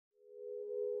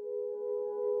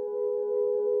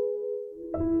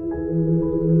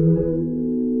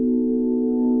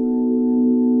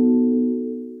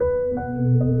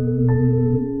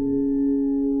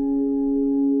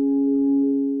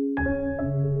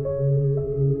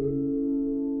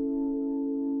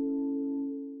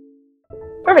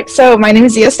Perfect. So my name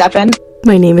is Zia Steffen.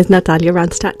 My name is Natalia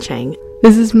Ronstadt Chang.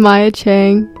 This is Maya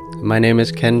Chang. My name is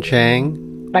Ken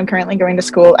Chang. I'm currently going to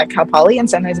school at Cal Poly in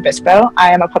San Luis Obispo.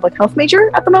 I am a public health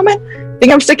major at the moment. I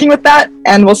think I'm sticking with that,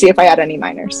 and we'll see if I add any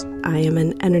minors. I am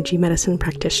an energy medicine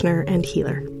practitioner and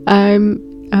healer.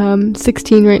 I'm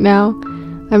 16 right now.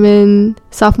 I'm in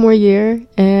sophomore year,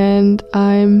 and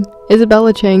I'm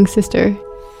Isabella Chang's sister.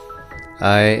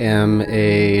 I am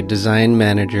a design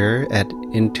manager at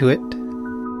Intuit.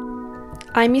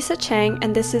 I'm Issa Chang,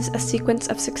 and this is A Sequence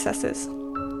of Successes.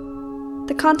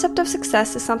 The concept of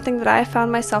success is something that I have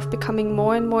found myself becoming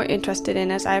more and more interested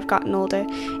in as I have gotten older,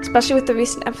 especially with the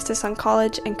recent emphasis on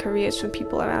college and careers from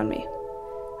people around me.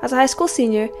 As a high school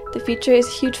senior, the future is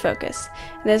a huge focus,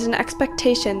 and there's an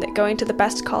expectation that going to the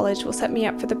best college will set me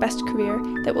up for the best career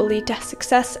that will lead to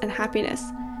success and happiness.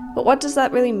 But what does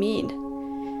that really mean?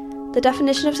 The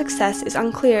definition of success is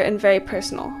unclear and very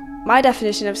personal. My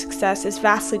definition of success is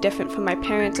vastly different from my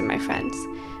parents and my friends.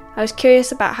 I was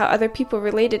curious about how other people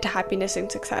related to happiness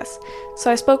and success,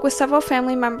 so I spoke with several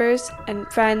family members and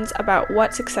friends about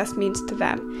what success means to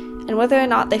them, and whether or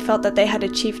not they felt that they had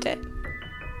achieved it.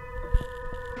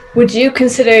 Would you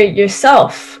consider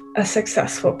yourself a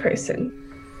successful person?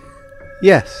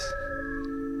 Yes,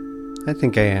 I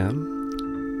think I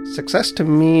am. Success to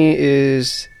me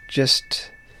is just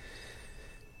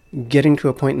getting to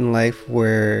a point in life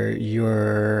where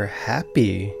you're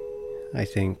happy, I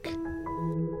think.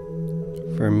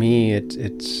 For me,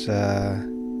 it's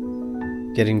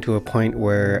getting to a point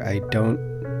where I don't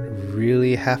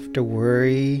really have to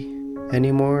worry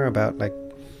anymore about, like,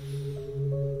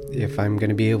 if I'm going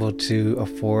to be able to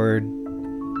afford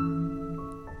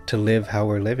to live how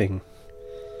we're living.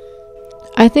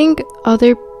 I think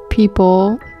other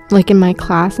people, like in my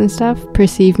class and stuff,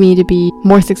 perceive me to be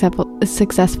more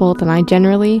successful than I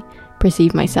generally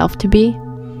perceive myself to be.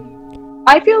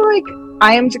 I feel like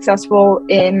I am successful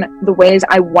in the ways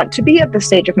I want to be at this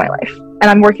stage of my life. And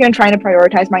I'm working on trying to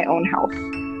prioritize my own health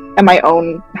and my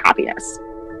own happiness.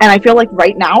 And I feel like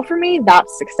right now for me,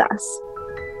 that's success.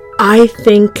 I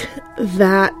think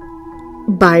that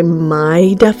by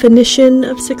my definition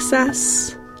of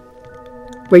success,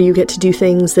 where you get to do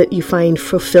things that you find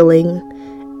fulfilling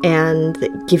and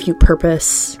that give you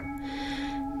purpose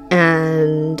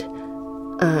and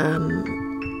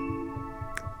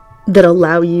that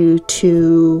allow you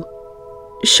to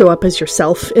show up as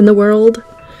yourself in the world,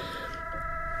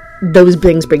 those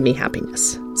things bring me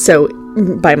happiness. So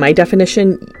by my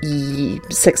definition,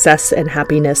 success and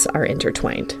happiness are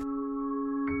intertwined.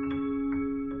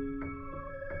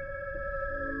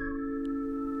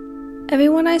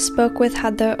 Everyone I spoke with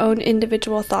had their own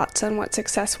individual thoughts on what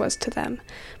success was to them,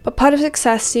 but part of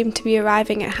success seemed to be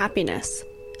arriving at happiness.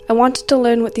 I wanted to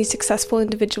learn what these successful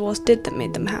individuals did that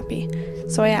made them happy,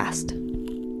 so I asked.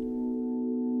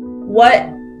 What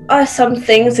are some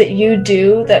things that you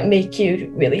do that make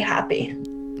you really happy?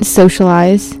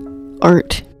 Socialize,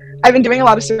 art. I've been doing a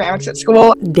lot of ceramics at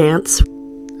school. Dance.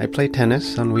 I play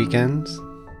tennis on weekends.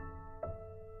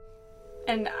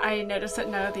 And I noticed that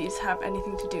none of these have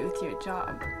anything to do with your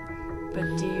job.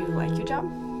 But do you like your job?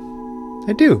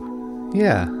 I do,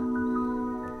 yeah.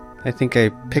 I think I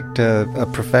picked a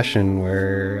profession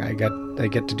where I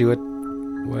get to do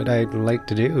what I like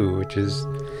to do, which is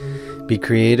be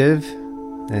creative,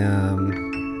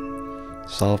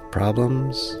 solve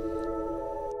problems.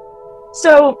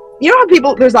 So, you know how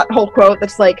people, there's that whole quote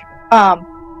that's like,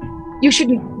 you should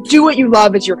do what you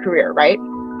love as your career, right?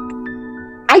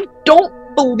 I don't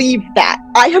believe that.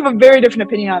 I have a very different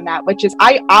opinion on that, which is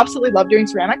I absolutely love doing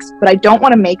ceramics, but I don't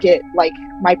want to make it like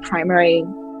my primary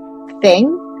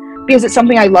thing because it's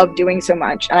something I love doing so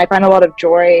much. And I find a lot of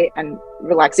joy and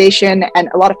relaxation and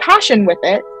a lot of passion with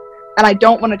it. And I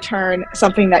don't want to turn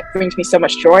something that brings me so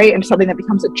much joy into something that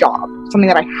becomes a job, something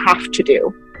that I have to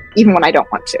do, even when I don't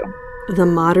want to. The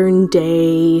modern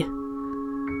day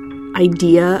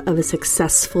idea of a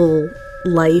successful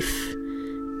life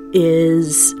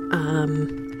is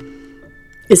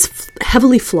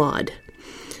heavily flawed.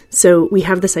 So we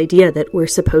have this idea that we're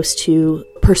supposed to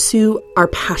pursue our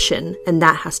passion, and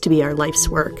that has to be our life's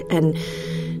work. And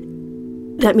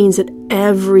that means that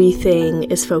everything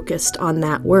is focused on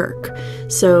that work.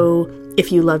 So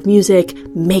if you love music,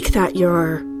 make that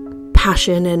your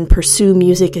passion and pursue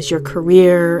music as your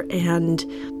career. And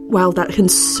while that can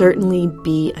certainly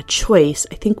be a choice,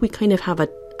 I think we kind of have a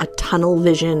tunnel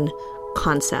vision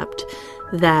concept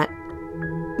that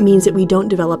means that we don't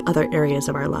develop other areas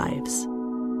of our lives.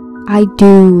 I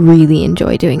do really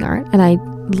enjoy doing art, and I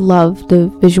love the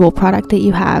visual product that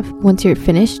you have once you're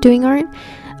finished doing art.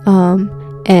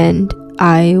 And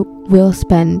I will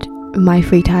spend my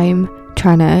free time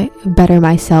trying to better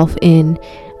myself in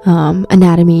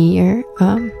anatomy or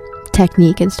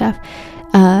technique and stuff.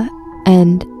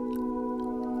 And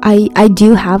I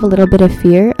do have a little bit of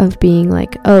fear of being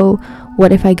like, oh,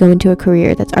 what if I go into a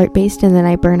career that's art-based and then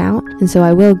I burn out? And so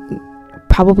I will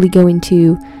probably go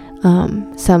into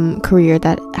some career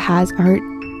that has art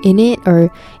in it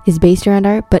or is based around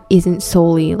art, but isn't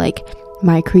solely like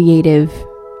my creative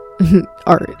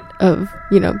art of,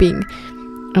 being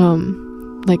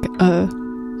like a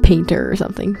painter or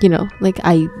something, like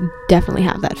I definitely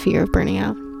have that fear of burning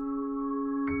out.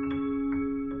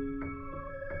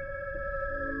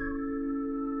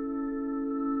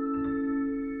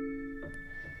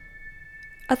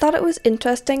 I thought it was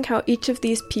interesting how each of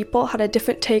these people had a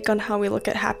different take on how we look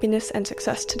at happiness and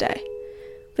success today.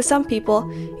 For some people,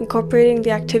 incorporating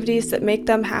the activities that make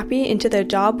them happy into their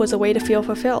job was a way to feel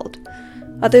fulfilled.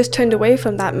 Others turned away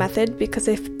from that method because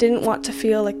they didn't want to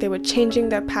feel like they were changing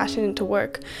their passion into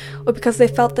work, or because they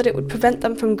felt that it would prevent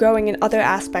them from growing in other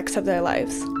aspects of their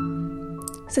lives.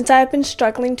 Since I have been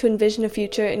struggling to envision a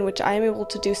future in which I am able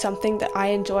to do something that I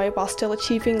enjoy while still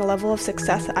achieving a level of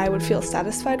success that I would feel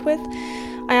satisfied with,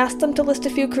 I asked them to list a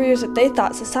few careers that they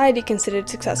thought society considered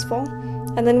successful,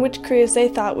 and then which careers they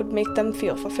thought would make them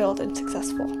feel fulfilled and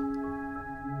successful.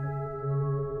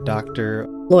 Doctor,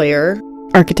 Lawyer,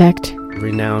 architect,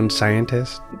 renowned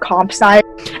scientist, Comp sci.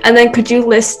 And then could you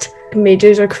list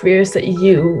majors or careers that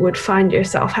you would find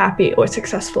yourself happy or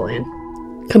successful in?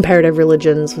 comparative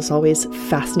religions was always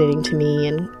fascinating to me,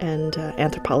 and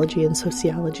anthropology and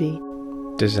sociology.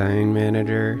 Design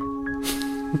manager.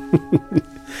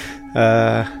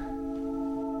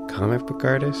 Comic book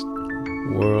artist.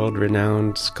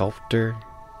 World-renowned sculptor.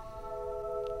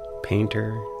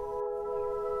 Painter.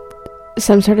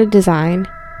 Some sort of design.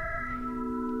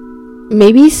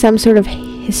 Maybe some sort of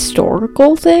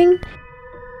historical thing.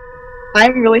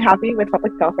 I'm really happy with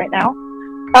public health right now.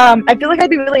 I feel like I'd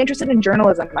be really interested in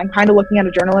journalism. I'm kind of looking at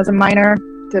a journalism minor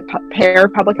to pair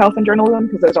public health and journalism,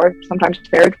 because those are sometimes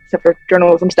paired, except for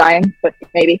journalism's dying, but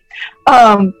maybe.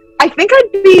 I think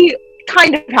I'd be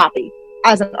kind of happy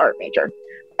as an art major.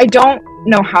 I don't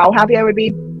know how happy I would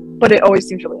be, but it always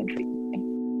seems really intriguing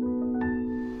to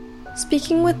me.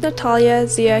 Speaking with Natalia,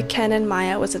 Zia, Ken, and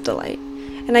Maya was a delight,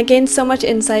 and I gained so much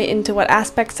insight into what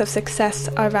aspects of success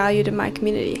are valued in my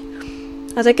community.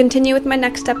 As I continue with my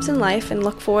next steps in life and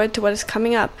look forward to what is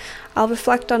coming up, I'll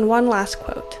reflect on one last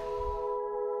quote.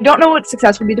 I don't know what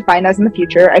success will be defined as in the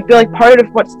future. I feel like part of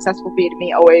what success will be to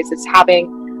me always is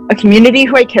having a community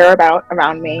who I care about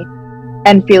around me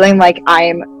and feeling like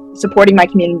I'm supporting my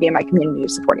community and my community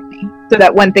is supporting me. So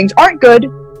that when things aren't good,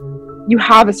 you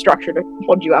have a structure to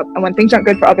hold you up. And when things aren't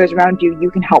good for others around you,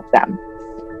 you can help them.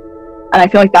 And I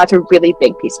feel like that's a really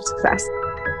big piece of success.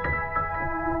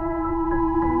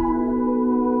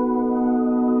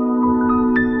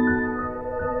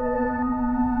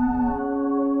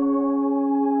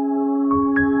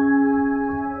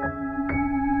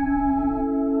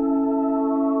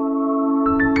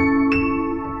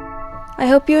 I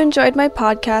hope you enjoyed my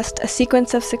podcast, A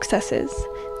Sequence of Successes.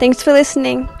 Thanks for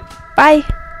listening. Bye!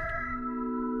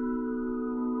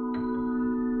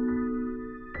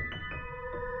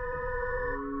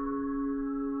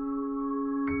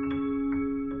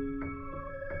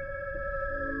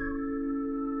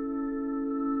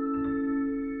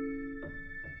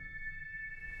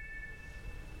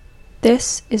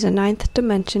 This is a Ninth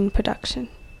Dimension production.